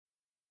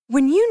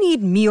When you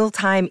need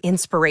mealtime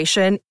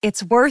inspiration,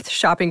 it's worth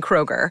shopping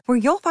Kroger, where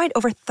you'll find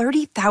over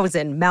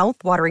 30,000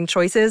 mouth-watering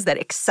choices that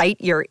excite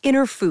your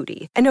inner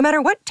foodie. And no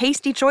matter what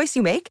tasty choice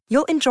you make,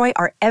 you'll enjoy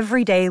our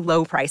everyday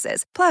low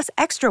prices, plus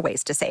extra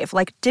ways to save,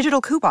 like digital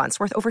coupons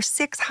worth over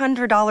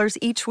 $600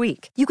 each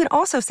week. You can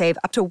also save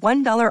up to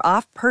 $1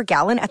 off per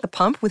gallon at the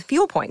pump with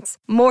fuel points.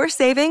 More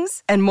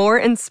savings and more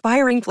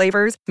inspiring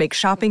flavors make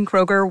shopping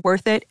Kroger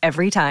worth it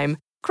every time.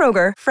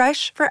 Kroger,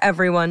 fresh for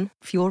everyone.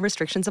 Fuel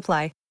restrictions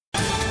apply.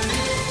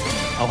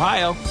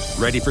 Ohio,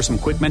 ready for some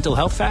quick mental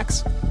health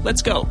facts?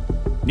 Let's go.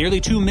 Nearly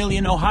 2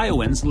 million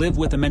Ohioans live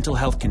with a mental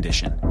health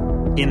condition.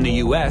 In the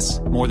U.S.,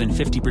 more than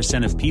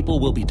 50% of people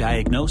will be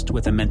diagnosed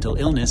with a mental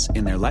illness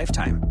in their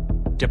lifetime.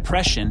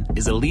 Depression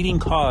is a leading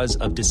cause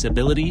of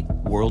disability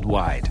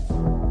worldwide.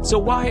 So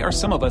why are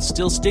some of us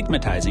still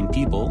stigmatizing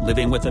people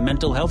living with a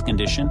mental health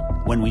condition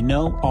when we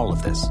know all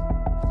of this?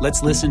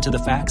 Let's listen to the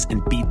facts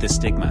and beat the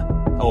stigma.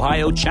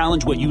 Ohio,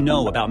 challenge what you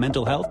know about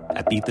mental health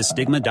at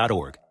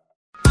beatthestigma.org.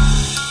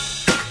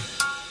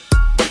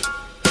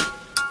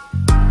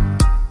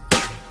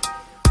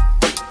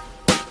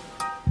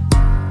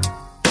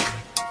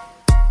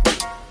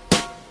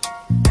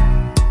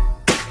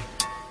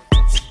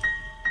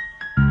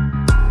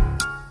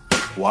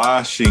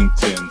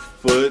 Washington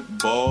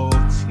football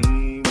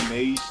team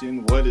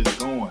nation, what is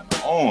going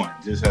on?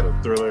 Just had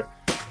a thriller.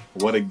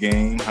 What a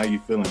game. How you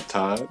feeling,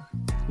 Todd?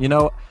 You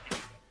know,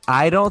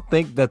 I don't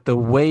think that the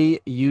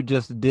way you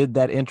just did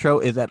that intro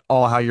is at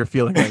all how you're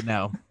feeling right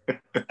now.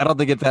 I don't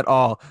think it's at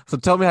all. So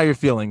tell me how you're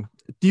feeling.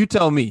 You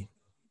tell me.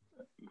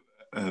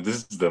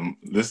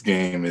 This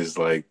game is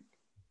like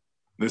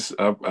this.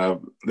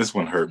 This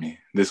one hurt me.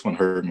 This one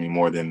hurt me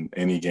more than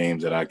any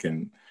games that I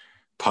can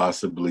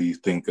possibly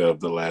think of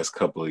the last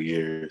couple of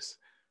years.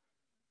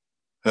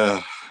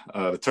 The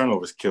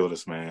turnovers killed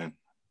us, man.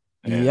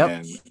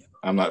 And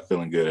I'm not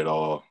feeling good at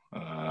all.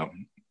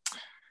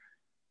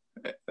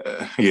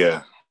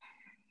 Yeah,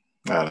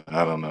 I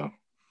don't know.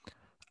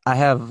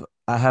 I'm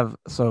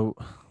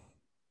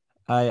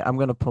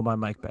going to pull my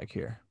mic back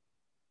here.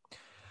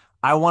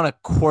 I want a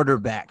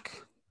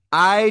quarterback.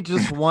 I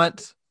just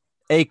want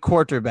a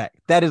quarterback.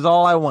 That is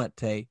all I want,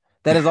 Tay.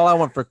 That is all I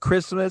want for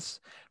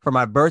Christmas, for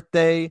my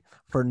birthday,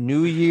 for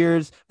New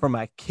Year's, for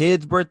my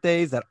kids'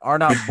 birthdays that are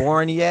not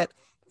born yet,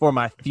 for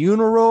my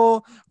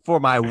funeral,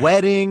 for my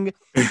wedding,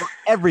 for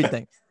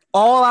everything.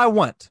 All I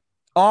want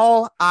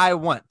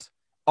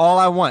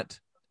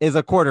is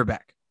a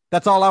quarterback.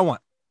 That's all I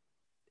want.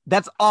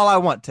 That's all I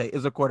want, Tay,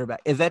 is a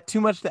quarterback. Is that too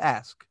much to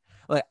ask?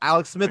 Like,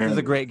 Alex Smith is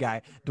a great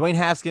guy. Dwayne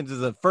Haskins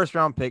is a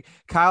first-round pick.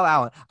 Kyle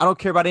Allen. I don't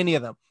care about any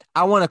of them.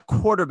 I want a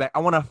quarterback. I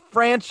want a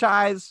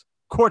franchise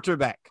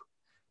quarterback.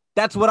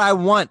 That's what I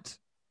want.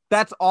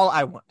 That's all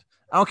I want.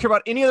 I don't care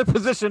about any other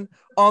position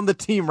on the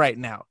team right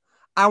now.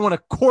 I want a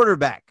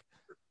quarterback.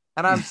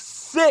 And I'm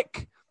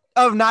sick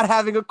of not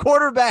having a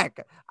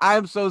quarterback. I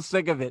am so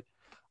sick of it.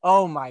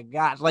 Oh my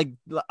gosh.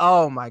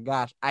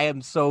 I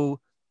am so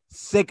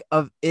sick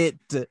of it.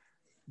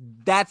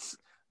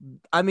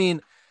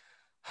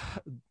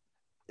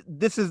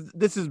 This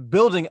is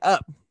building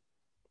up.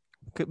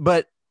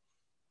 But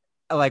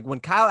like when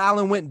Kyle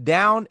Allen went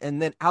down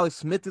and then Alex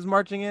Smith is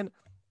marching in,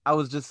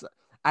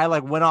 I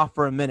went off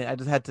for a minute. I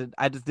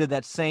just did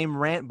that same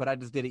rant, but I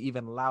just did it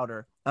even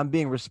louder. I'm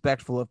being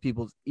respectful of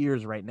people's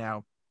ears right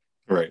now.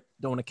 Right.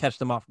 Don't want to catch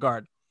them off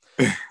guard.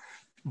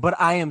 But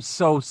I am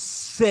so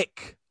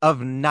sick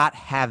of not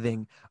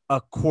having a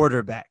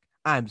quarterback.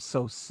 I'm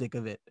so sick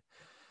of it.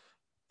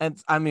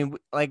 And I mean,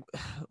 like,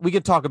 we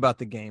could talk about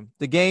the game.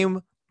 The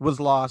game was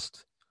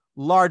lost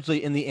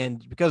largely in the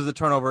end because of the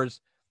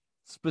turnovers,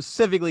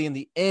 specifically in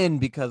the end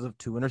because of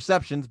 2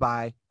 interceptions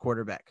by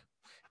quarterback.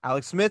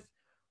 Alex Smith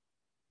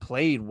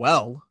played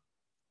well.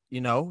 You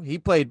know, he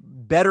played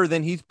better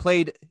than he's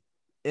played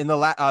in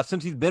the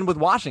since he's been with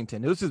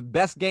Washington. It was his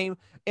best game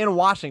in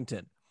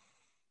Washington.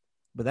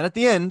 But then at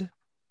the end,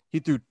 he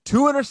threw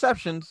 2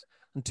 interceptions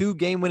and 2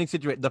 game-winning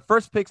situations. The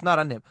first pick's not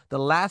on him. The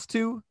last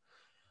 2,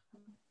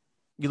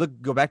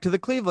 go back to the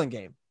Cleveland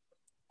game,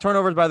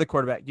 turnovers by the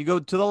quarterback. You go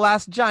to the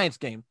last Giants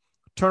game,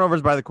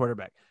 turnovers by the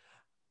quarterback.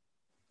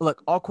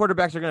 Look, all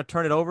quarterbacks are going to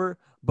turn it over,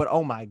 but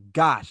oh my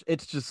gosh,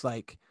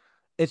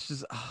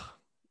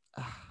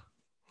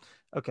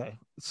 okay.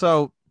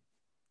 So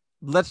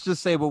let's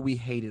just say what we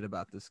hated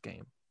about this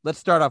game. Let's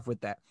start off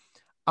with that.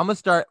 I'm going to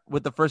start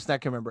with the first thing I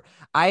can remember.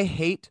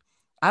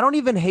 I don't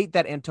even hate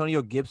that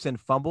Antonio Gibson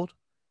fumbled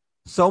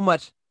so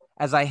much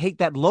as I hate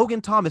that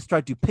Logan Thomas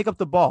tried to pick up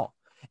the ball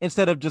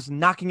instead of just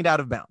knocking it out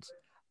of bounds.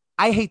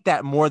 I hate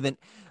that more than,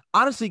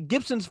 honestly,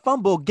 Gibson's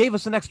fumble gave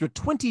us an extra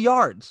 20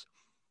 yards,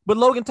 but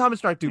Logan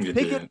Thomas tried to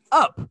pick it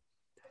up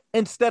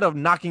instead of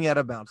knocking it out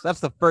of bounds. That's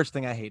the first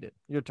thing I hated.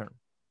 Your turn.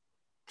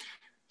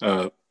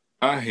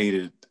 I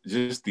hated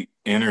just the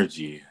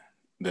energy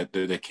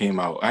that came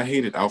out. I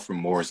hated Alfred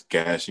Morris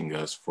gashing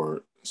us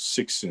for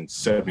 6 and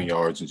 7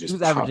 yards and just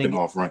topping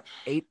off run.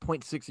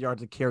 8.6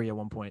 yards a carry at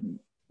one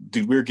point.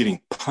 Dude, we were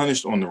getting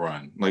punished on the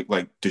run,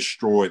 like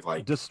destroyed,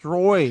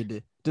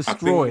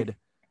 destroyed.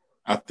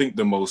 I think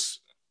the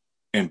most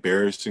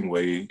embarrassing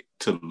way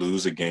to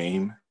lose a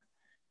game.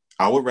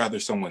 I would rather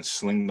someone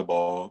sling the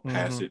ball,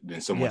 pass it, than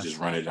someone just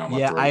run it down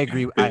my throat. I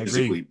agree. And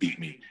physically beat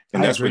me,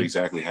 and that's what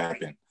exactly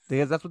happened.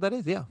 Because that's what that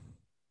is. Yeah,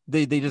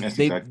 they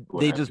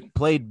just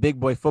played big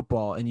boy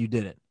football, and you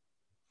didn't.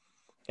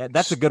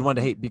 That's a good one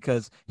to hate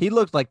because he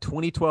looked like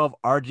 2012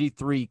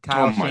 RG3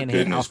 Kyle Shanahan.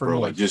 Goodness, bro!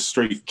 Like just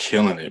straight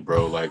killing it,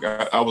 bro. Like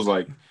I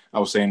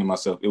was saying to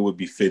myself, it would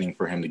be fitting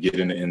for him to get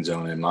in the end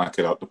zone and knock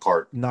it out the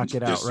park. Knock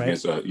it out, right?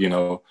 Against,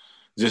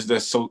 just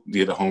that's so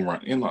get a home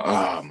run.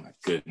 Oh my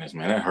goodness,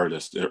 man, that hurt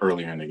us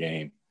earlier in the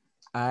game.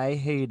 I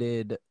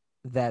hated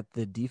that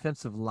the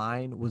defensive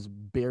line was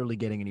barely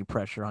getting any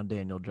pressure on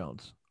Daniel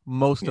Jones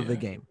most of the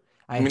game.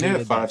 I mean, they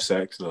had 5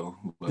 sacks though.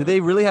 Did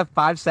they really have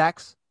 5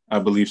 sacks? I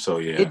believe so,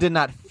 yeah. It did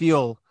not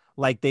feel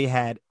like they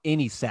had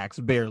any sacks,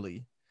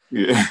 barely.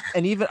 Yeah.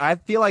 And even I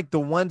feel like the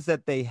ones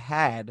that they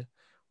had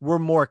were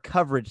more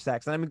coverage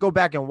sacks. And I mean, go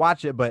back and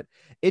watch it, but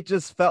it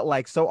just felt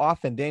like so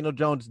often Daniel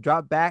Jones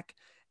dropped back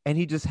and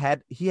he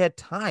had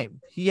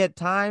time. He had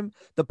time.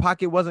 The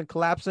pocket wasn't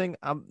collapsing.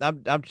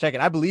 I'm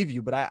checking. I believe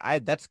you, but I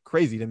that's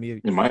crazy to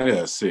me. It might have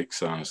had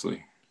 6,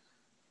 honestly.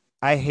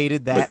 I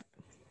hated that.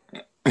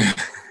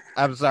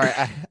 I'm sorry.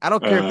 I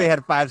don't care if they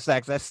had 5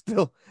 sacks. I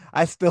still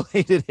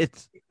hated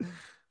it.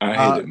 I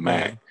hated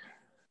Mac.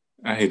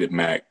 I hated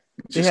Mac.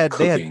 They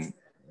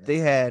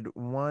had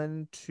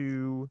 1,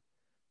 2,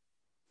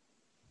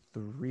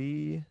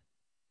 3.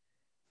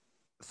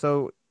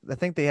 So I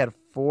think they had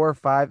 4 or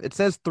 5. It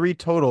says 3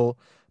 total,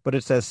 but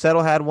it says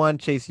Settle had 1,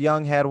 Chase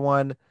Young had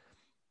 1,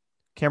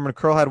 Cameron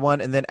Curl had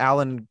 1, and then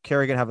Allen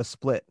Kerrigan have a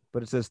split,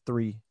 but it says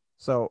 3.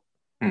 So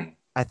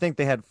I think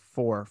they had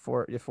 4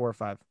 or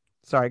 5.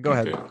 Sorry, go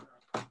ahead.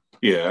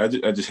 Yeah,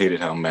 I just hated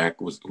how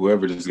Mac was.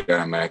 Whoever this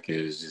guy Mac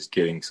is, just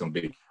getting some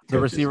big. The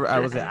receiver,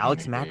 was it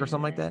Alex Mack or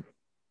something like that?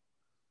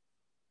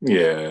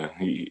 Yeah,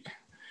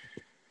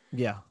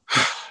 Yeah.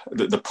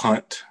 The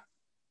punt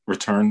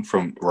return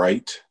from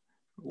right.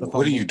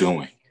 What are you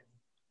doing?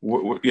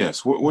 What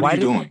are you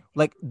doing?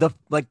 Like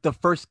the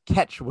first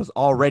catch was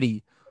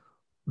already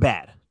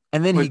bad,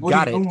 and then he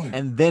got it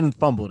and then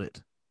fumbled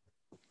it.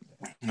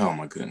 Oh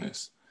my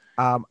goodness!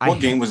 What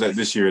game was that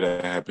this year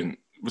that happened?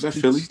 Was that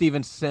Philly?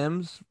 Steven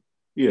Sims.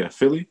 Yeah,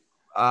 Philly.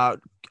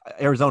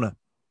 Arizona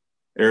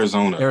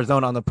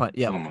on the punt.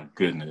 Yeah. Oh my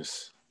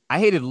goodness. I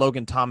hated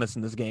Logan Thomas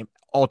in this game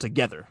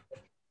altogether.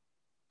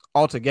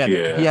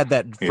 Yeah. He had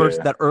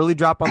that early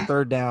drop on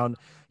 3rd down.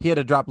 He had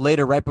a drop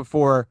later, right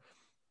before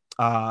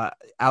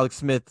Alex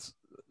Smith's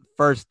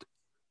first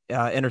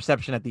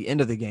interception at the end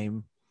of the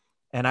game.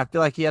 And I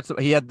feel like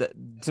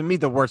to me,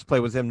 the worst play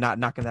was him not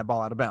knocking that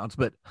ball out of bounds,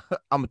 but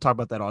I'm going to talk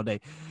about that all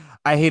day.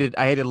 I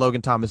hated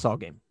Logan Thomas all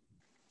game.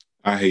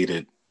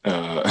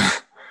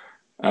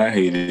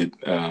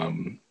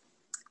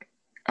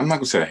 I'm not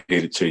gonna say I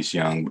hated Chase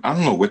Young. I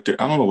don't know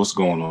what's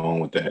going on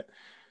with that.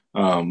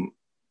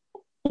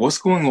 What's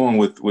going on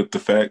with the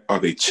fact? Are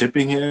they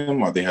chipping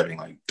him? Are they having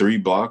like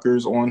 3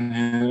 blockers on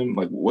him?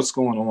 Like what's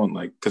going on?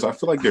 Like because I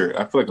feel like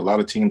a lot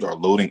of teams are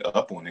loading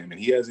up on him,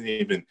 and he hasn't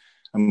even.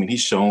 I mean,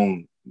 he's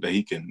shown that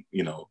he can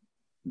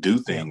do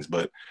things,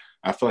 but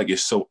I feel like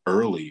it's so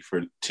early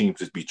for teams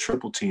to be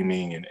triple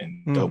teaming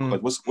and double.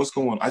 Like what's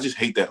going on? I just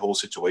hate that whole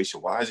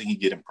situation. Why isn't he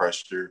getting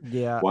pressure?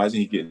 Yeah. Why isn't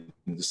he getting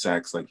the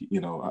sacks? Like, I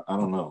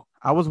don't know.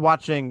 I was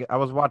watching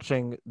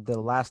the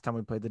last time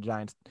we played the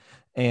Giants,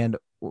 and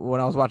when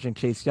I was watching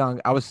Chase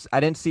Young, I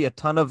didn't see a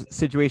ton of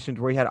situations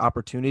where he had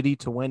opportunity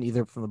to win,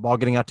 either from the ball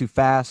getting out too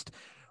fast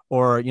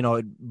or,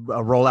 a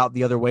roll out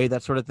the other way,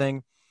 that sort of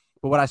thing.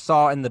 But what I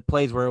saw in the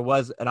plays where it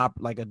was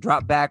like a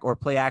drop back or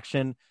play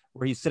action,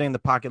 where he's sitting in the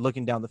pocket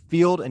looking down the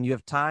field and you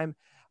have time.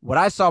 What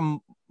I saw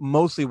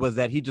mostly was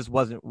that he just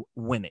wasn't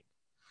winning.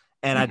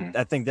 And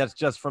I think that's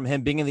just from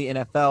him being in the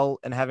NFL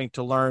and having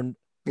to learn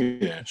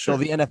the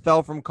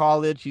NFL from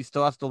college. He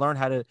still has to learn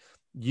how to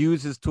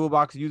use his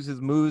toolbox, use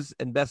his moves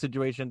in best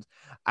situations.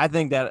 I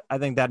think that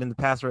in the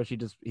pass rush, he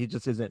just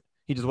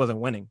wasn't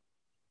winning.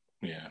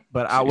 Yeah.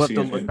 But I will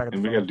look back at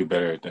and we got to do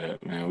better at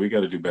that, man. We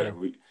got to do better.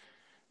 Yeah.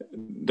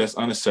 That's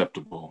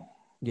unacceptable.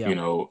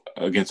 Yeah.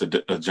 Against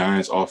a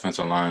Giants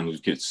offensive line who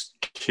gets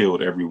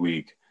killed every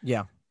week.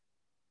 Yeah.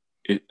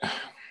 I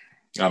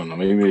don't know.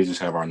 Maybe they just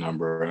have our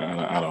number.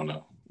 I don't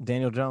know.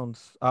 Daniel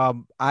Jones.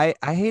 I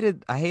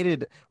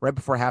hated right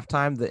before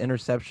halftime the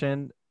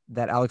interception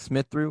that Alex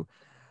Smith threw.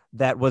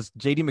 That was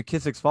J.D.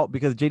 McKissic's fault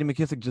because J.D.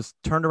 McKissic just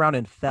turned around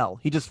and fell.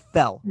 He just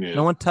fell. Yeah.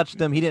 No one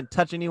touched him. He didn't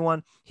touch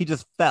anyone. He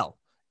just fell.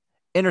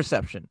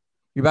 Interception.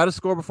 You're about to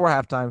score before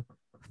halftime.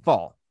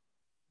 Fall.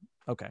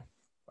 Okay.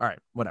 All right.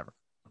 Whatever.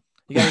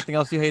 You got anything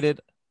else you hated?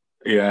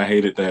 Yeah, I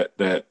hated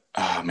that.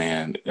 Oh,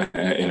 man.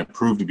 And it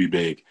proved to be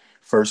big.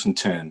 1st and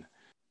 10.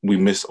 We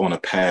missed on a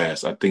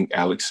pass. I think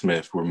Alex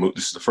Smith removed.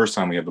 This is the first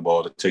time we had the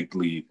ball to take the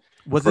lead.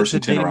 Was it to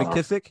J.D.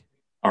 McKissic?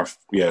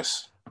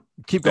 Yes.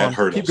 Keep going.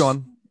 Keep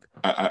going.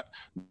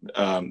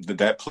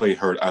 That play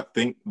hurt. I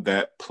think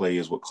that play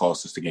is what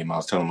cost us the game. I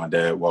was telling my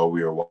dad while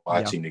we were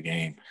watching the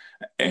game,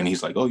 and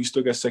he's like, "Oh, you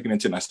still got 2nd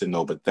and 10." I said,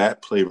 "No, but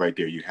that play right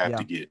there, you have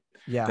to get."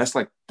 Yeah. That's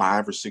like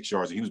 5 or 6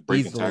 yards. And he was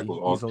breaking tackles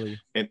all, easily.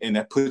 And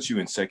that puts you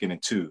in 2nd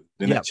and 2.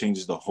 Then Yep. that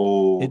changes the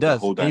whole. It does.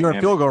 The whole and dynamic. you're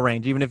in field goal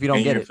range, even if you don't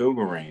and get you're it. In field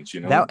goal range,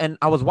 you know. And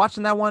I was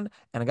watching that one,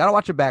 and I gotta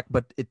watch it back.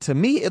 But to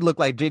me, it looked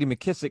like J.D.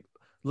 McKissic,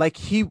 like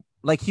he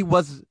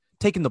was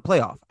taking the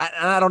playoff.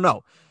 I don't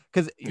know,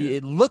 because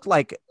it looked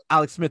like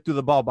Alex Smith threw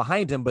the ball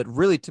behind him, but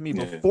really to me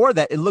before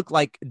that, it looked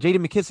like J.D.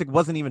 McKissic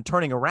wasn't even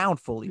turning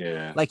around fully.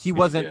 Yeah. Like he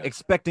wasn't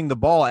expecting the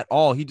ball at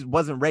all. He just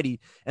wasn't ready,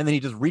 and then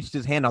he just reached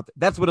his hand out.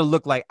 That's what it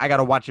looked like. I got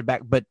to watch it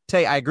back. But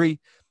Tay, I agree.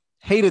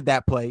 Hated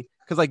that play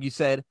because, like you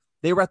said,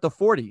 they were at the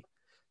 40.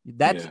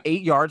 That's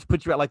 8 yards,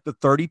 puts you at like the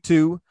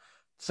 32,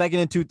 2nd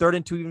and 2, 3rd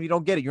and 2. Even if you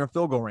don't get it, you're in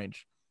field goal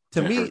range.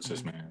 To me,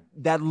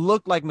 that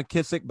looked like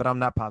McKissic, but I'm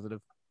not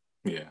positive.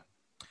 Yeah.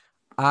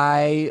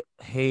 I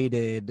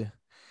hated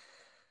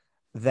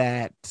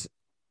that.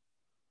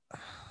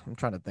 I'm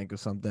trying to think of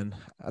something.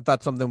 I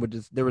thought something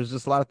there was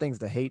just a lot of things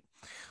to hate.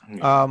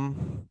 Yeah.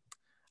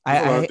 A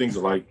lot of things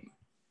like.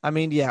 I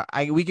mean, yeah,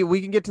 we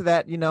can get to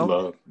that, you know.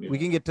 Love, yeah. We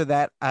can get to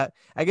that. I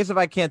guess if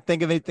I can't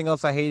think of anything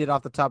else I hated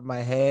off the top of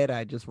my head,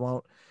 I just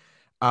won't.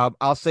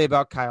 I'll say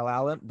about Kyle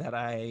Allen that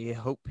I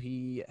hope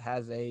he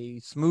has a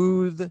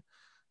smooth,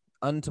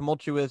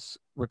 untumultuous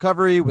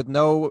recovery with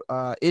no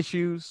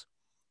issues.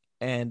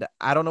 And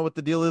I don't know what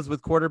the deal is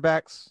with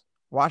quarterbacks,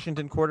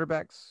 Washington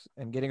quarterbacks,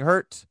 and getting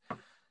hurt.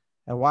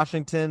 And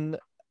Washington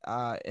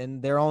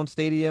in their own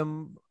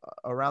stadium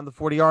around the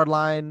 40-yard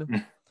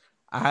line.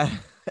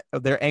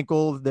 Their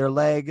ankle, their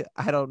leg.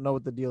 I don't know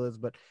what the deal is,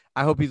 but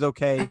I hope he's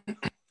okay.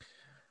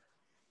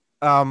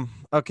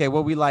 Okay,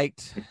 what we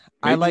liked.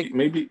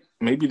 Maybe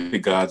the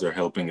gods are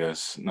helping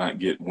us not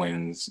get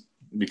wins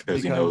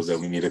because he knows that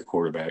we need a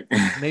quarterback.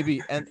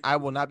 Maybe, and I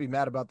will not be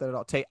mad about that at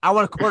all. I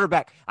want a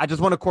quarterback. I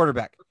just want a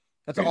quarterback.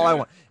 That's all I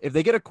want. If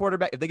they get a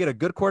quarterback, if they get a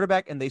good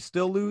quarterback and they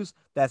still lose,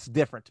 that's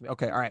different to me.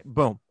 Okay, all right,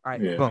 boom. All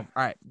right, boom.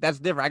 All right, that's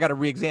different. I got to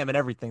re-examine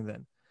everything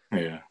then.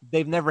 Yeah.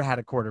 They've never had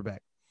a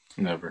quarterback.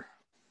 Never.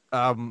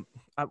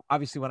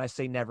 Obviously, when I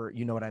say never,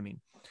 you know what I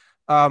mean.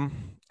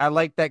 I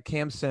like that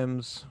Cam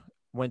Sims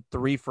went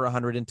 3 for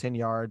 110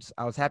 yards.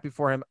 I was happy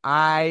for him.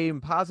 I'm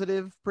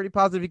pretty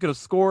positive he could have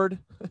scored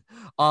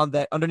on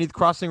that underneath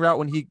crossing route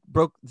when he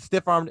broke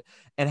stiff armed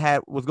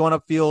and was going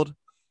upfield,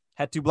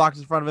 had 2 blocks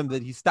in front of him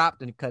that he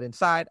stopped and he cut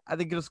inside. I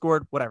think he could have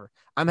scored, whatever.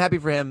 I'm happy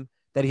for him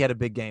that he had a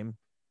big game.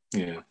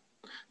 Yeah.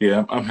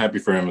 Yeah, I'm happy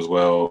for him as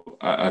well.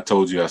 I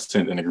told you, I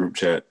sent in a group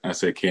chat. I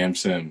said Cam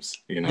Sims.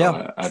 You know,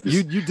 yeah.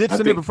 You did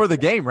send it before the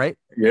game, right?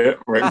 Yeah,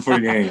 right before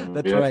the game.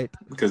 That's right.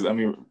 Because I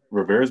mean,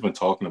 Rivera's been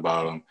talking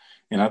about him,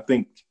 and I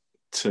think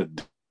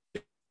today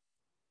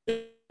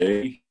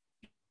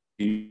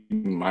he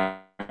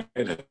might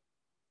have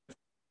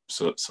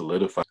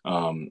solidified.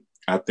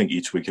 I think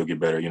each week he'll get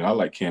better. You know, I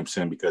like Cam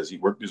Sims because he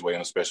worked his way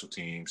on special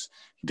teams.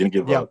 He didn't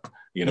give up,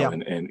 you know,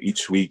 and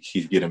each week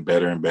he's getting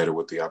better and better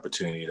with the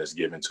opportunity that's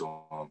given to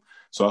him.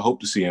 So I hope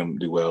to see him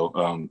do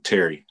well.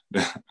 Terry,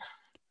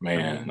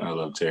 man, I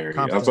love Terry.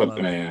 I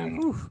thought, man.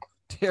 Oof,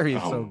 Terry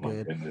is so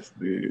good. Goodness,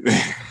 dude.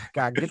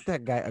 God, get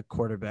that guy a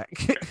quarterback.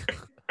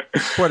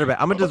 Quarterback.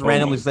 I'm going to just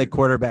randomly say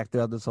quarterback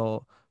throughout this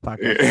whole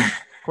podcast. Yeah.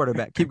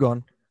 Quarterback. Keep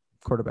going.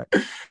 Quarterback.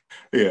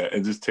 Yeah,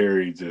 and just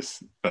Terry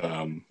just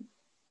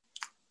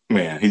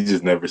man, he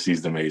just never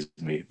ceased to amaze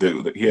me.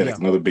 He had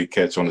another big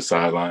catch on the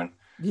sideline.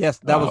 Yes,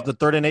 that was the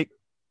 3rd and 8.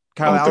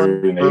 Kyle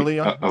Allen early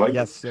on. I like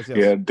yes.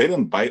 Yeah, they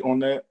didn't bite on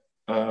that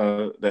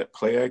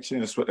play action.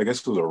 I guess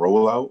it was a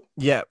rollout.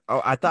 Yeah.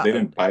 Oh, I thought they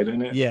didn't bite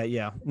in it.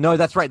 Yeah. No,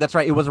 that's right.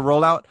 It was a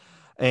rollout,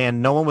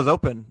 and no one was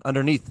open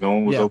underneath. No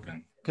one was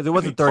open because it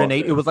wasn't 3rd and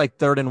 8. It was like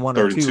 3rd and 1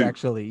 or 2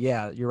 actually.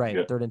 Yeah, you're right.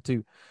 Yeah. 3rd and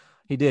 2.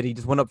 He did. He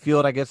just went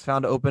upfield, I guess,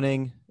 found an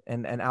opening,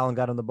 and Allen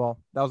got him the ball.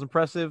 That was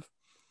impressive.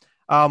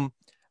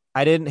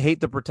 I didn't hate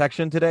the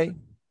protection today.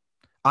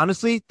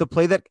 Honestly, the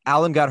play that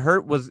Allen got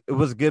hurt was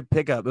a good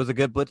pickup. It was a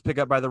good blitz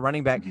pickup by the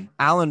running back. Mm-hmm.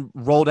 Allen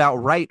rolled out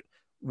right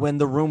when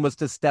the room was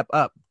to step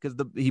up because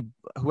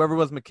whoever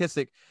was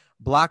McKissic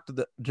blocked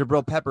the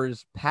Jabril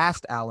Peppers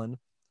past Allen.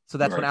 So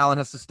that's when Allen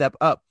has to step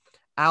up.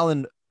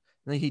 Allen,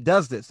 he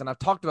does this, and I've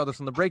talked about this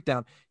on the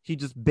breakdown. He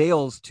just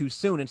bails too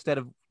soon instead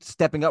of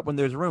stepping up when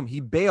there's room. He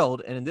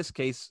bailed, and in this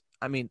case,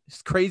 I mean,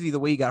 it's crazy the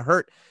way he got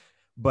hurt,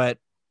 but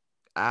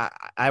I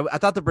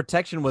thought the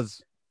protection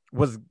was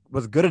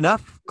good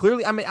enough.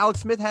 Clearly, I mean, Alex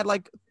Smith had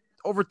like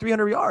over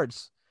 300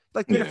 yards,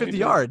 like 350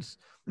 yards.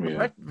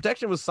 Yeah.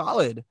 Protection was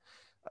solid.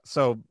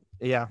 So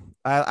yeah,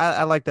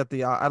 I like that.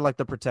 I like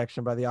the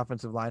protection by the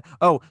offensive line.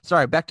 Oh,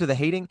 sorry. Back to the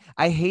hating.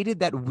 I hated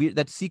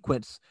that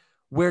sequence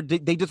where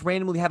they just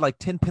randomly had like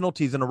 10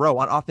 penalties in a row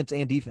on offense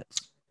and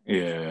defense.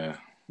 Yeah.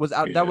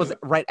 That was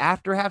right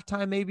after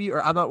halftime, maybe,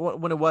 or I'm not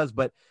when it was,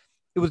 but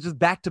it was just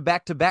back to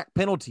back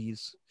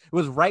penalties. It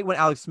was right when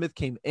Alex Smith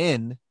came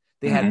in.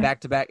 They had back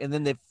to back, and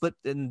then they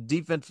flipped. And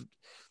defense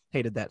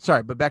hated that.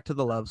 Sorry, but back to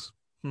the loves.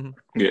 Mm-hmm.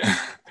 Yeah,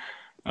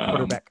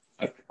 quarterback.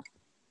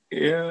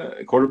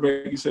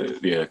 Quarterback. You said,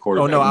 yeah,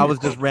 quarterback. Oh no, I was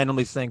just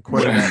randomly saying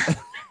quarterback.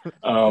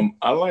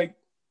 I like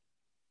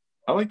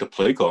the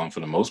play calling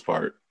for the most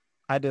part.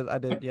 I did.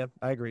 Yeah,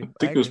 I agree. I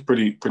think it was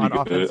pretty on good.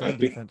 Offense and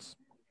defense.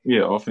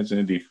 Yeah, offense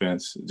and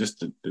defense. Just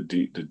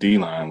the D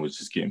line was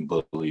just getting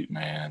bullied,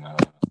 man.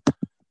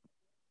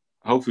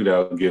 Hopefully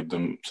that'll give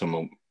them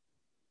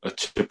a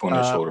chip on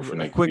their shoulder for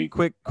next week.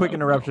 Quick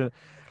interruption.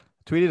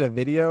 Tweeted a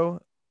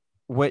video.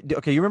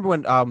 Okay, you remember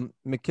when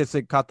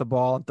McKissick caught the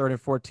ball on 3rd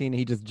and 14 and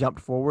he just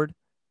jumped forward?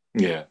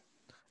 Yeah.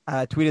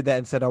 I tweeted that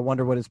and said, I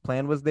wonder what his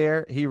plan was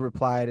there. He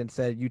replied and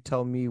said, you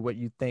tell me what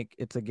you think.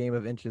 It's a game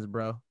of inches,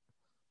 bro.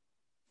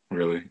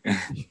 Really?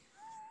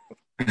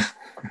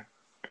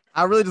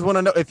 I really just want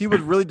to know if he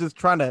was really just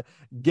trying to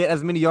get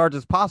as many yards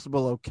as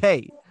possible.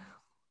 Okay.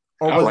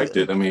 Or I liked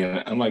it. I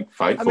mean, I'm like,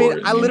 fight for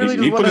it. I literally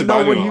just want to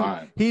know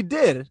what he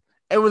did.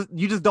 It was,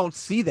 you just don't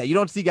see that. You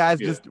don't see guys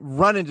just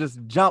run and just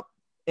jump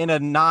in a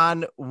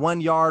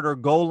non-1 yard or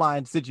goal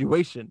line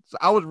situation. So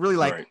I was really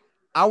like,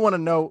 I want to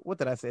know, what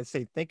did I say?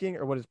 Say thinking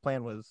or what his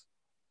plan was?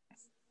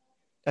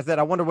 I said,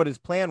 I wonder what his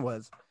plan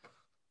was.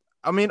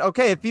 I mean,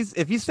 okay, if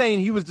he's saying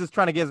he was just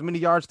trying to get as many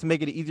yards to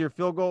make it an easier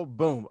field goal,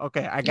 boom.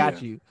 Okay, I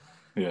got you.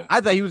 Yeah.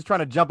 I thought he was trying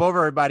to jump over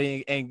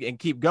everybody and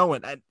keep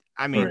going.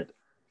 I mean,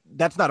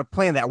 that's not a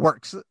plan that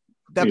works.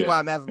 That's why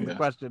I'm asking the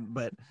question.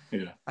 But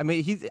I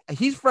mean,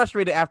 he's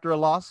frustrated after a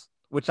loss,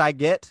 which I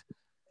get.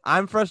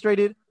 I'm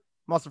frustrated.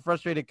 I'm also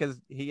frustrated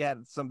because he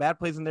had some bad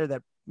plays in there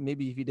that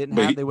maybe if he didn't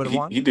have, they would have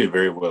won. He did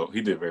very well.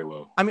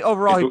 I mean,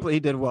 overall, he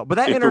did well. But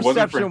that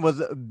interception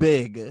was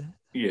big.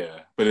 Yeah,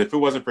 but if it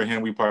wasn't for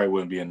him, we probably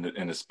wouldn't be in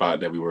the spot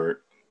that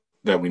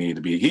we need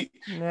to be.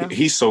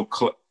 He's so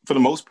for the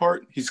most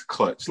part, he's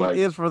clutch.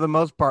 He is for the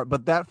most part,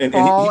 but that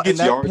fall and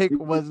that pick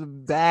was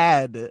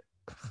bad.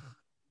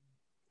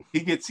 He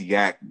gets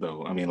yacked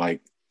though. I mean,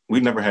 like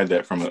we've never had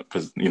that from the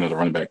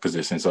running back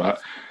position. So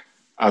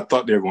I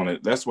thought they were going to.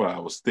 That's what I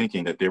was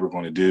thinking that they were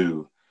going to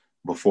do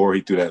before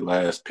he threw that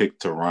last pick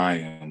to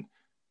Ryan.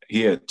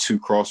 He had 2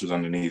 crossers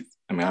underneath.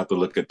 I mean, I have to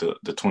look at the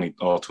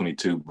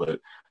 22, but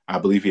I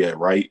believe he had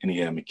Wright and he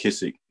had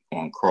McKissick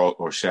on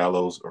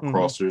shallows or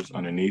crossers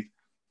underneath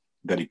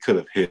that he could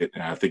have hit,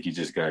 and I think he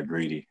just got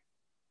greedy.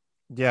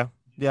 Yeah,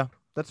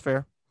 that's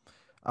fair.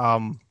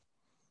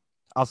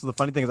 Also, the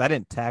funny thing is I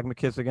didn't tag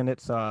McKissick in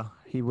it, so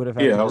he would have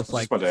had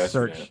to just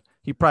search.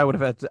 He probably would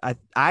have had to.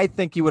 I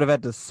think he would have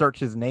had to search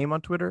his name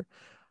on Twitter,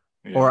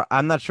 or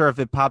I'm not sure if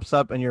it pops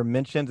up in your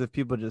mentions if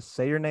people just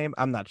say your name.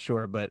 I'm not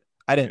sure, but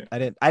I didn't.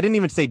 I didn't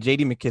even say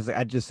JD McKissick.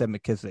 I just said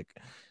McKissick,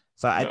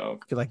 so I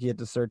feel like he had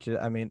to search it.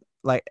 I mean,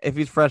 like if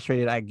he's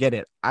frustrated, I get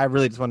it. I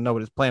really just want to know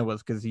what his plan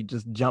was because he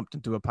just jumped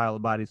into a pile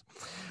of bodies.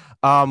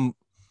 I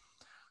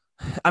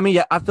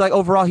mean, I feel like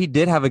overall he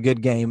did have a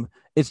good game.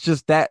 It's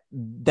just that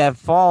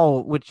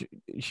fall, which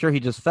sure he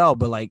just fell,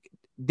 but like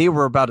they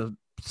were about to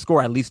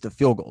score at least a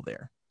field goal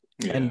there,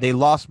 and they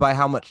lost by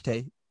how much?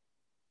 3.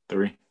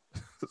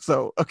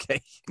 So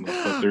okay,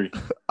 3.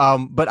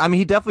 But I mean,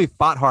 he definitely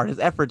fought hard. His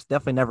efforts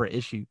definitely never an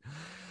issue.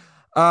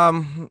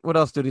 What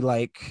else did he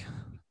like?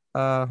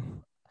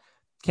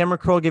 Cameron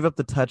Curl gave up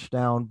the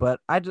touchdown, but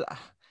I don't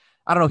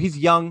know. He's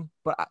young,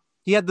 but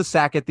he had the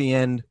sack at the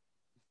end.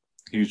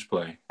 Huge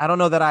play. I don't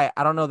know that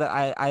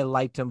I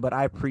liked him, but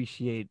I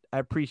appreciate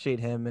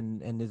him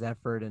and his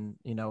effort and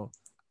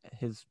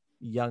he's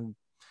young,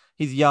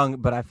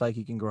 but I feel like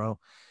he can grow.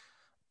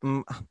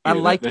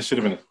 That should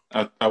have been.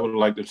 I would have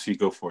liked to see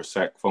go for a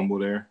sack fumble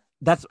there.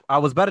 I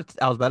was about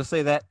to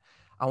say that.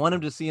 I want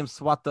him to see him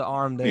swat the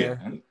arm there.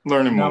 Yeah,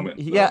 learning moment.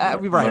 Yeah,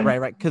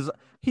 right. Because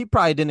he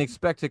probably didn't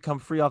expect to come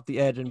free off the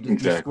edge and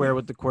just be square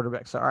with the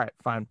quarterback. So all right,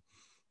 fine.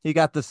 He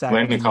got the sack.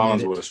 Landon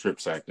Collins would have strip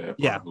sacked that.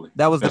 Yeah,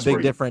 that was the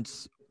big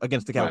difference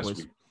against the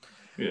Cowboys.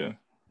 Yeah.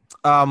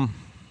 I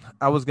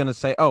was gonna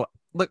say,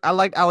 look, I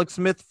liked Alex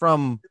Smith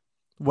from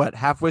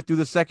halfway through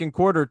the second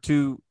quarter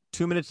to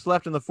 2 minutes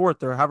left in the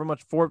fourth, or however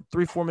much 4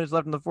 minutes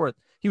left in the fourth.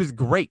 He was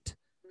great.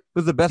 It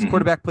was the best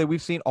quarterback play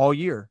we've seen all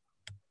year.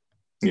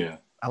 Yeah,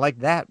 I like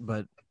that,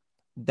 but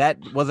that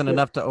wasn't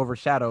enough to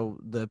overshadow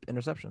the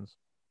interceptions.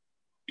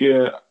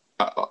 Yeah,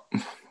 but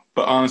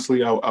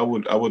honestly, I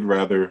would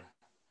rather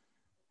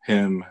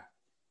him.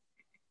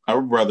 I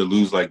would rather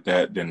lose like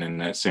that than in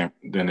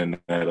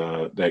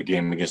that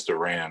game against the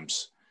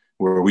Rams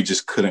where we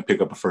just couldn't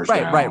pick up a first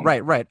down.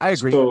 Right. I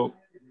agree. So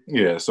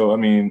I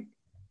mean,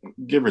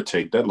 give or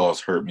take, that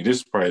loss hurt me. This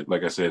is probably,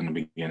 like I said in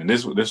the beginning,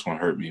 this one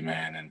hurt me,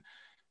 man, and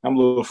I'm a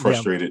little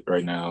frustrated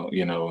right now,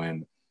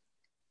 and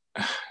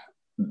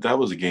that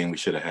was a game we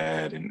should have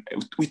had, and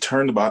we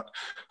turned about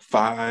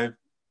 5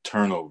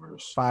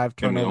 turnovers.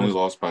 And we only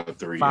lost by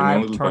 3.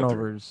 5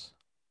 turnovers.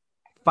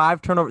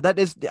 5 turnovers. That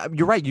is,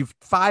 you're right. You've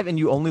 5 and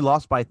you only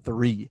lost by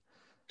 3.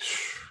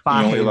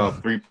 5. You only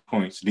allowed 3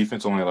 points.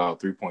 Defense only allowed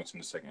 3 points in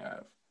the second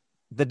half.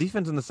 The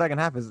defense in the second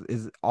half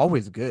is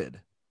always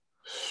good.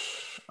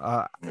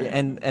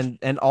 And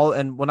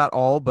not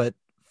all, but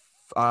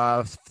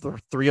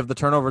 3 of the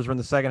turnovers were in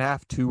the second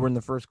half. 2 were in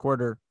the first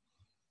quarter.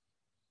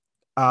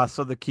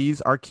 So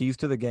our keys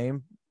to the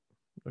game.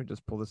 Let me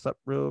just pull this up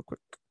real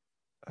quick.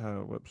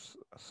 Whoops.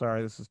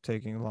 Sorry, this is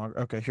taking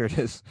longer. Okay, here it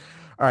is.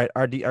 All right,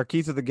 our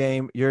keys to the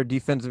game. Your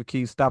defensive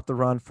keys: stop the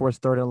run, force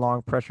 3rd and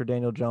long, pressure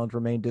Daniel Jones,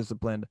 remain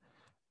disciplined.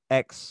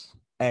 X.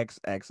 They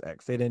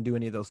didn't do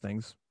any of those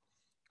things.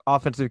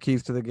 offensive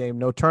keys to the game: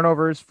 no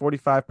turnovers,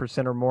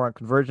 45% or more on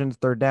conversions,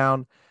 third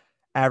down,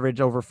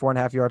 average over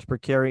 4.5 yards per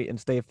carry, and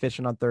stay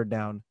efficient on third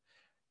down.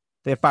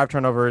 They had 5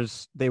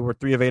 turnovers. They were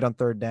 3 of 8 on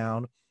third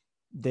down.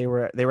 They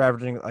were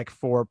averaging like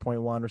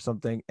 4.1 or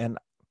something. And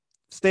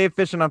stay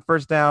efficient on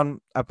first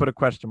down, I put a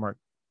question mark.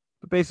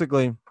 But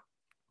basically,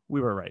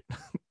 we were right.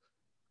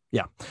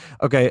 Yeah.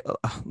 Okay.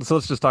 So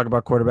let's just talk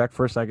about quarterback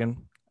for a second.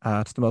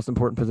 It's the most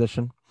important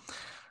position.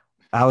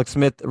 Alex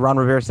Smith, Ron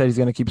Rivera said he's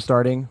going to keep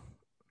starting.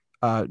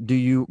 Would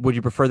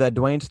you prefer that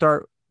Dwayne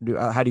start?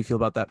 How do you feel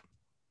about that?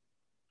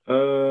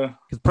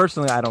 Because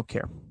personally, I don't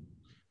care.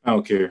 I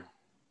don't care.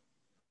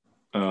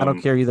 I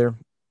don't care either.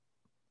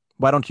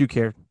 Why don't you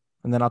care?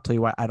 And then I'll tell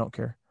you why I don't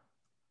care.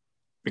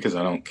 Because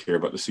I don't care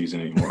about the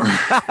season anymore.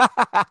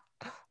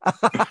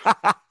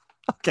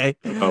 Okay.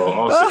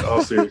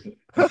 All seriousness.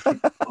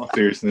 All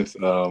seriousness.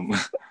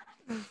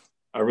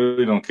 I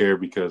really don't care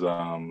because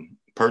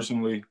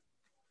personally,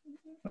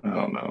 I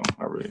don't know.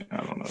 I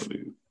don't know,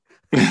 dude.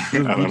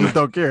 You just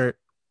don't care.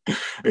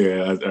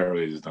 Yeah, I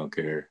really just don't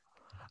care.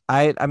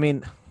 I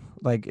mean,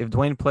 like if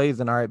Dwayne plays,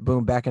 then all right,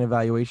 boom, back in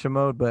evaluation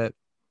mode. But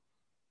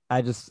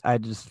I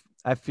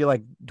feel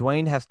like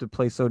Dwayne has to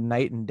play so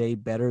night and day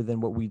better than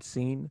what we'd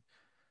seen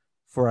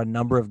for a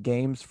number of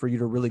games for you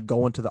to really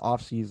go into the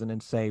offseason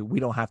and say, we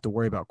don't have to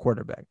worry about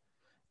quarterback.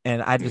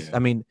 And I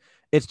mean,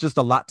 it's just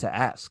a lot to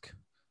ask.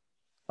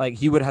 Like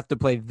he would have to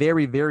play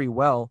very, very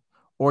well,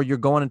 or you're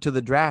going into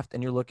the draft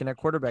and you're looking at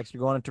quarterbacks.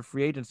 You're going into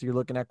free agency, you're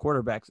looking at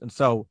quarterbacks. And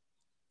so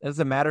it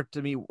doesn't matter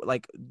to me,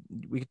 like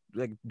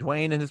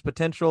Dwayne and his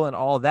potential and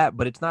all of that,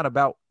 but it's not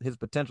about his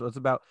potential. It's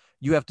about,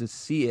 you have to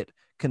see it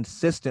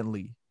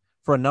consistently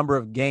for a number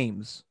of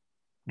games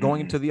going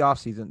into the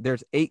offseason.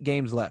 There's 8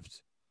 games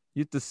left.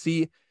 You have to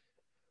see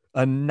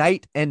a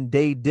night and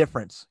day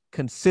difference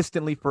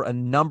consistently for a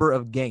number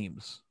of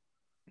games.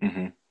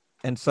 Mm-hmm.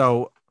 And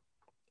so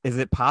is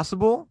it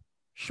possible?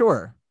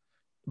 Sure.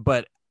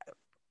 But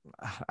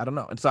I don't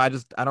know. And so I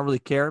don't really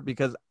care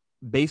because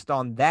based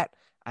on that,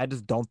 I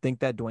just don't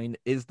think that Dwayne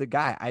is the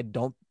guy. I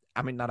don't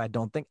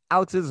think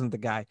Alex isn't the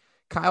guy.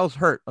 Kyle's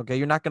hurt. Okay.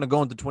 You're not going to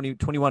go into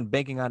 2021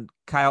 banking on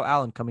Kyle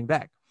Allen coming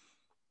back.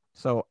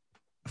 So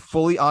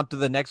fully onto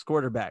the next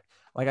quarterback.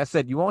 Like I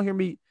said, you won't hear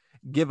me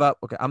give up.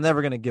 Okay. I'm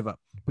never going to give up,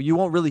 but you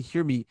won't really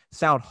hear me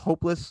sound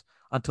hopeless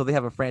until they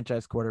have a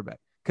franchise quarterback.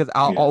 Cause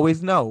I'll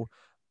always know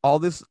all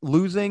this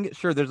losing.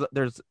 Sure.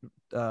 There's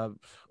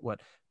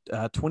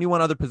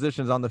 21 other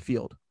positions on the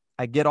field.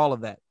 I get all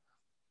of that,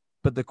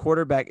 but the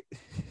quarterback,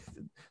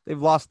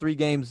 they've lost 3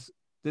 games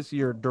this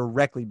year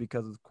directly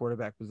because of the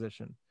quarterback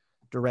position,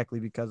 directly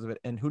because of it.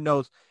 And who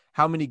knows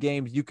how many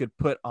games you could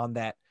put on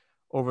that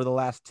over the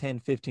last 10,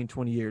 15,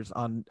 20 years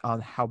on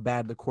how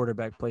bad the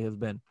quarterback play has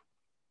been.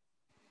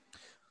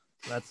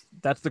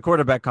 That's the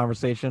quarterback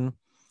conversation.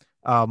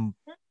 And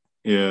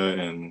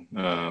we're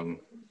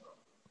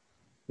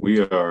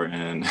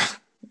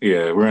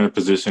in a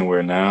position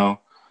where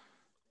now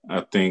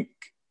I think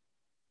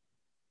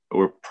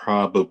we're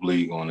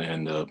probably going to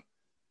end up,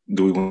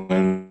 do we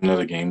win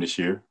another game this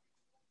year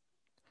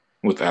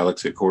with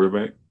Alex at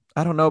quarterback?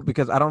 I don't know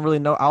because I don't really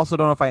know. I also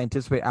don't know if I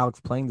anticipate Alex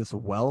playing this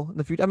well in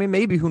the future. I mean,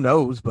 maybe, who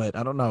knows, but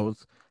I don't know. It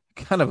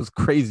kind of was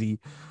crazy.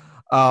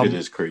 It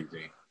is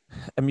crazy.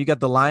 I mean, you got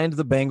the Lions,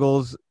 the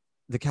Bengals,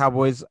 the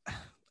Cowboys.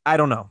 I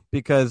don't know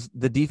because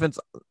the defense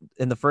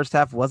in the first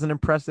half wasn't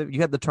impressive.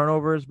 You had the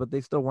turnovers, but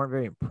they still weren't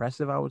very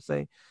impressive, I would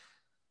say.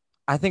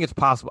 I think it's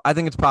possible. I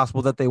think it's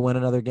possible that they win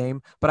another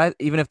game, but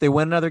even if they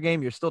win another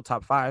game, you're still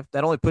top 5.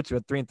 That only puts you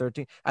at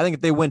 3-13. I think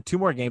if they win 2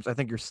 more games, I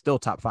think you're still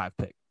top 5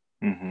 pick.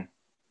 Mm-hmm.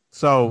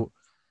 So,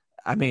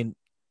 I mean,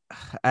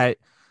 but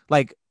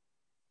I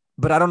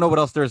don't know what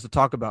else there is to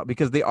talk about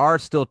because they are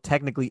still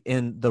technically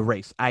in the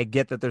race. I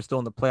get that they're still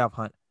in the playoff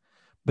hunt,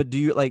 but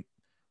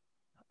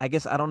I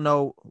guess I don't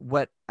know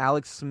what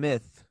Alex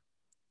Smith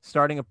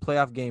starting a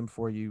playoff game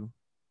for you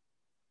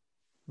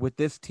with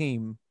this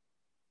team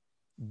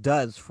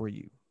does for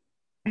you.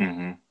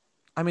 Mm-hmm.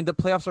 I mean, the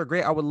playoffs are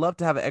great. I would love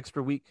to have an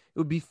extra week. It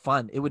would be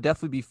fun. It would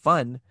definitely be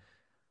fun,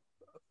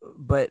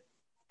 but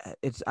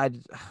I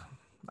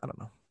don't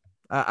know.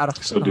 I don't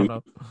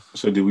know.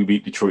 So do we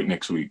beat Detroit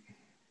next week?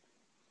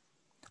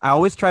 I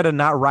always try to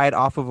not ride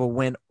off of a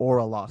win or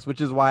a loss, which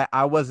is why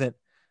I wasn't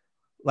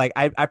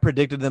I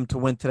predicted them to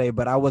win today,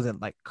 but I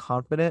wasn't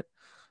confident.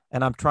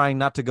 And I'm trying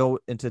not to go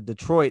into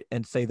Detroit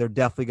and say they're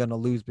definitely going to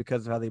lose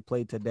because of how they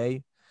played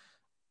today.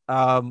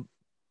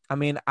 I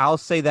mean, I'll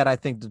say that I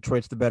think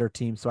Detroit's the better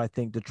team, so I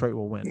think Detroit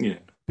will win. Yeah.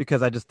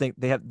 Because I just think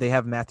they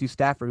have Matthew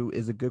Stafford, who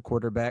is a good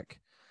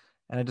quarterback,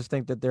 and I just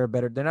think that they're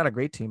better. They're not a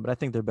great team, but I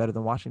think they're better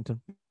than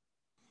Washington.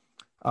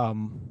 I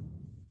mean,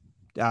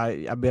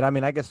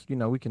 I guess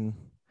we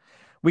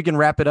can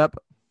wrap it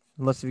up,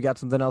 unless you got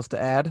something else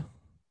to add.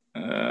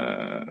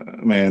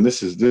 Man,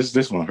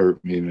 this one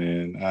hurt me,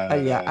 man.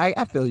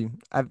 I feel you.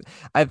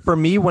 For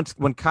me,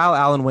 when Kyle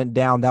Allen went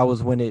down, that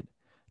was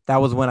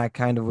when I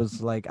kind of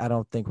was like, I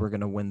don't think we're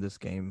gonna win this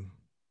game.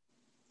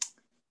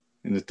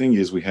 And the thing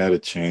is, we had a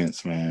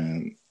chance,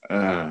 man.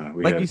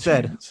 Like you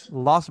said,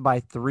 lost by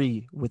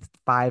 3 with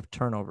 5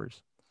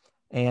 turnovers.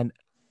 and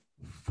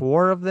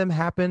 4 of them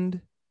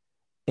happened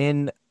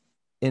in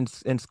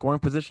scoring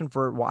position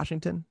for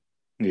Washington.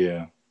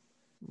 Yeah.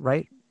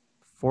 Right?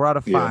 4 out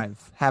of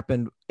 5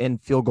 happened in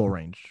field goal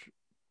range,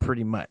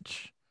 pretty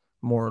much,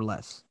 more or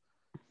less.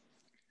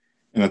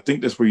 And I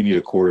think that's where you need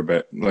a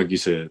quarterback. Like you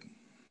said,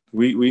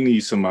 we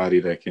need somebody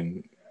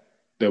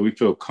that we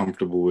feel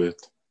comfortable with.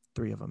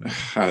 3 of them.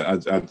 I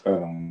don't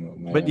know,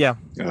 man. But yeah,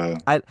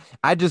 I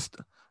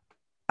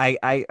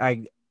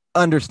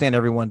understand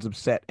everyone's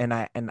upset, and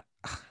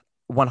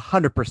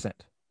 100%.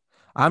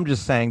 I'm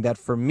just saying that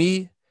for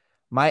me,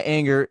 my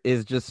anger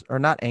is just, or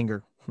not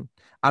anger.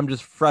 I'm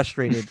just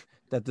frustrated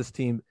that this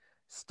team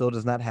still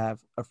does not have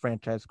a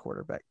franchise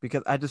quarterback,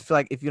 because I just feel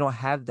like if you don't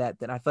have that,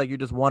 then I feel like you're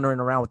just wandering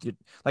around with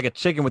like a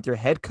chicken with your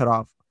head cut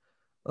off.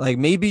 Like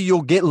maybe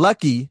you'll get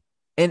lucky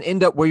and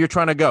end up where you're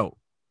trying to go.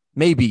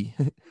 Maybe,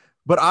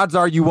 but odds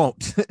are you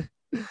won't.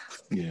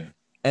 Yeah.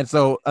 And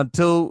so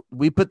until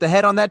we put the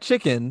head on that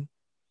chicken,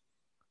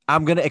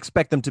 I'm going to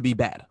expect them to be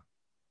bad.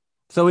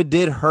 So it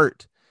did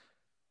hurt,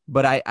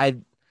 but I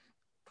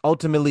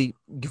ultimately,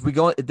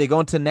 if they go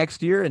into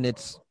next year and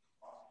it's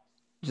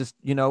just,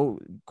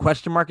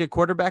 question mark at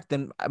quarterback,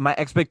 then my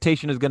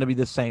expectation is going to be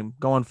the same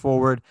going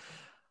forward.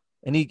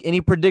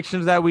 Any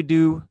predictions that we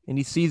do,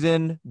 any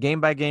season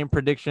game by game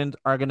predictions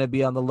are going to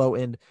be on the low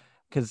end,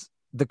 because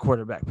the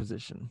quarterback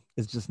position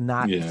is just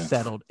not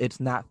settled. It's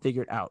not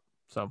figured out.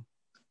 So,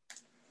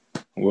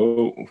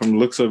 well, from the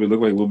looks of it,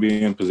 look like we'll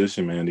be in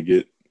position, man, to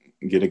get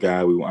a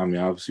guy.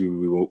 Obviously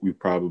we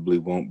probably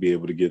won't be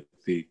able to get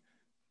the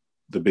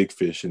big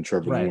fish in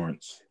Trevor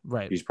Lawrence.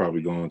 Right. He's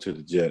probably going to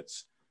the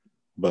Jets,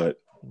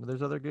 but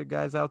there's other good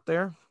guys out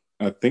there.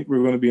 I think we're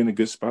going to be in a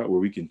good spot where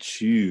we can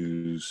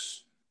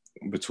choose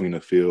between a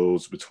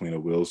Fields, between a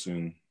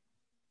Wilson.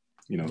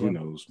 Who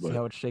knows? But see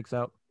how it shakes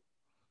out.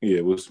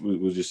 Yeah, we'll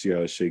just see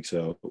how it shakes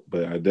out.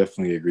 But I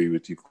definitely agree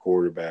with you,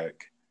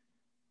 quarterback,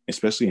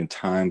 especially in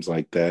times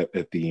like that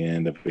at the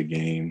end of the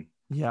game.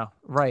 Yeah,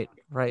 right.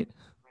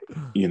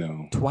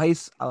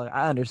 Twice,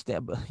 I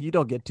understand, but you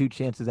don't get 2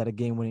 chances at a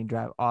game-winning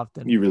drive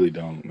often. You really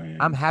don't, man.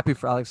 I'm happy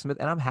for Alex Smith,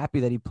 and I'm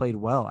happy that he played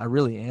well. I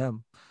really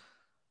am.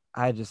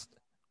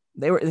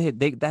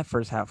 That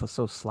first half was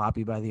so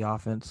sloppy by the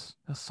offense.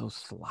 It was so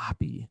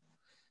sloppy.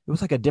 It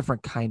was like a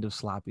different kind of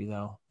sloppy,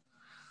 though.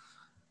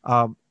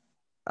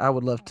 I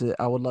would love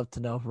to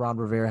know if Ron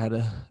Rivera had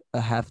a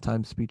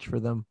halftime speech for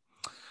them.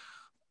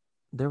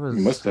 They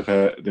must have,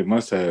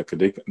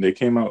 because they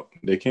came out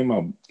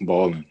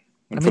balling.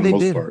 They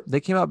did. Part. They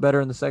came out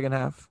better in the second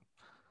half.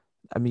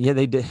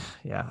 They did.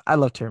 Yeah, I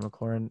love Terry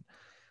McLaurin.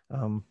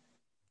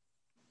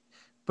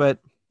 But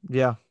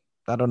yeah,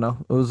 I don't know.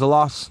 It was a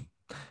loss.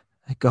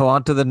 Go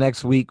on to the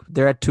next week.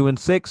 They're at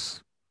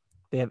 2-6.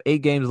 They have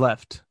 8 games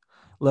left.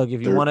 Look,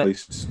 if you want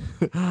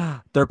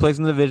to, third place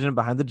in the division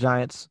behind the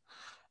Giants.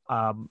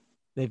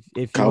 If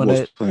you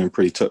Cowboys playing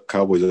pretty tough.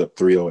 Cowboys are up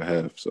 3-0 at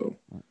half. So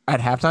at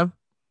halftime.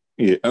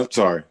 Yeah, I'm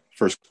sorry.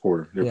 First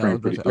quarter,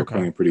 they're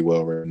playing pretty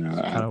well right now.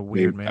 It's kind of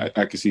weird, man.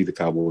 I could see the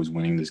Cowboys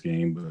winning this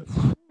game, but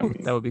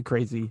that would be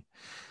crazy.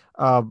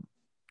 I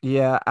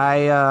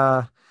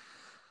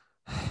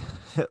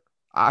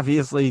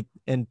obviously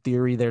in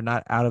theory they're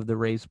not out of the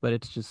race, but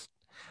it's just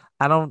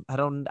I don't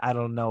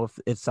know if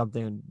it's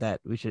something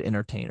that we should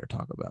entertain or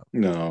talk about.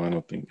 No, I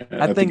don't think.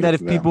 I think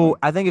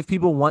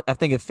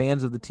if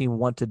fans of the team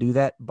want to do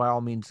that, by all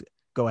means,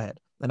 go ahead.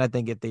 And I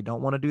think if they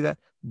don't want to do that,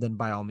 then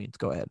by all means,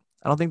 go ahead.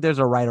 I don't think there's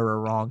a right or a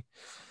wrong,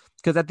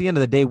 because at the end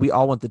of the day, we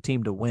all want the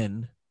team to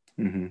win.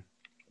 Mm-hmm.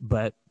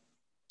 But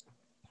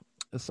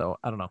so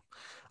I don't know.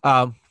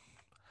 But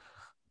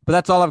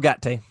that's all I've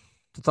got, Tay.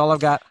 That's all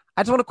I've got.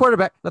 I just want a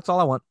quarterback. That's all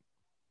I want.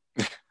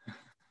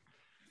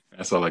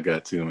 That's all I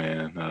got too,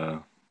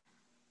 man.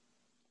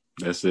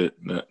 That's it.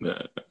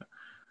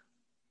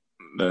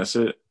 That's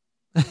it.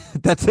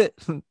 That's it.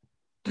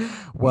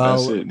 Well,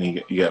 that's it.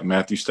 And you got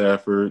Matthew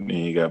Stafford, and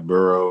you got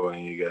Burrow,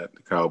 and you got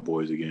the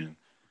Cowboys again.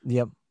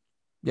 Yep.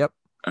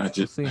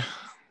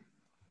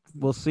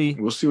 We'll see.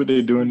 We'll see what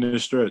they do in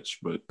this stretch.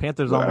 But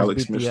Panthers almost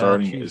Alex Smith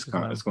starting it's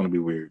going to be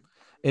weird.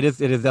 It is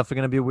definitely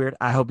going to be weird.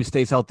 I hope he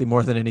stays healthy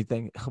more than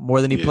anything.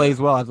 More than he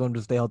plays well. I just want him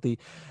to stay healthy.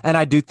 And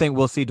I do think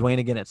we'll see Dwayne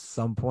again at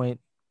some point,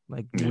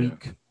 like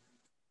week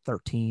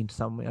 13,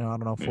 something. I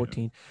don't know,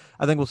 14. Yeah.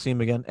 I think we'll see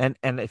him again.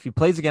 And if he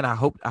plays again, I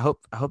hope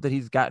that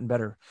he's gotten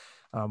better.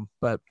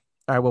 But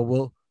all right, well,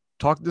 we'll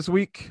talk this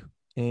week,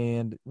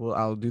 and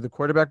I'll do the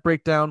quarterback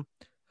breakdown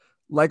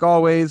like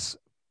always.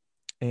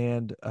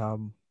 And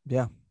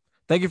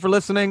thank you for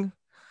listening.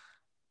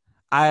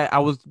 I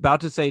was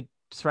about to try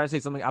to say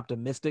something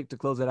optimistic to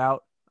close it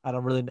out. I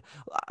don't really.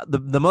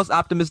 The most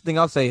optimistic thing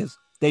I'll say is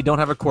they don't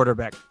have a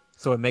quarterback,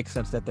 so it makes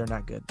sense that they're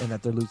not good and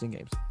that they're losing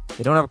games.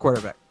 They don't have a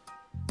quarterback,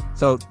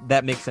 so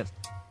that makes sense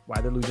why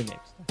they're losing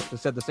games.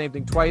 Just said the same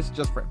thing twice,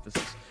 just for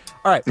emphasis.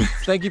 All right,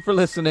 thank you for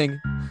listening.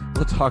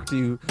 We'll talk to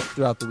you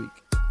throughout the week.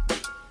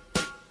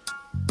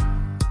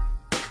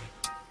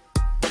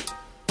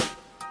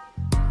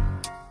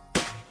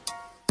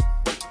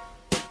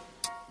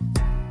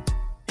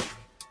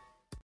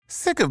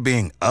 Sick of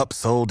being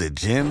upsold at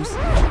gyms?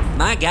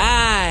 My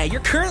guy, you're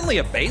currently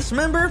a base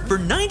member? For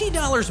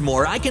 $90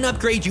 more, I can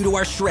upgrade you to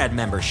our Shred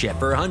membership.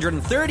 For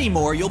 $130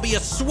 more, you'll be a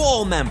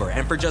Swole member.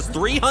 And for just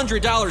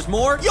 $300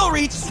 more, you'll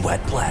reach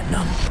Sweat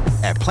Platinum.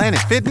 At Planet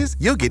Fitness,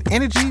 you'll get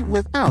energy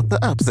without the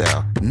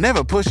upsell.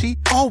 Never pushy,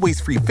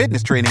 always free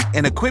fitness training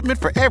and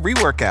equipment for every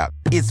workout.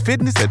 It's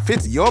fitness that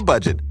fits your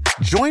budget.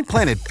 Join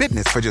Planet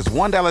Fitness for just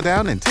 $1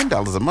 down and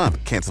 $10 a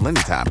month. Cancel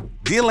anytime.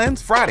 Deal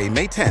ends Friday,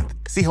 May 10th.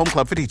 See Home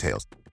Club for details.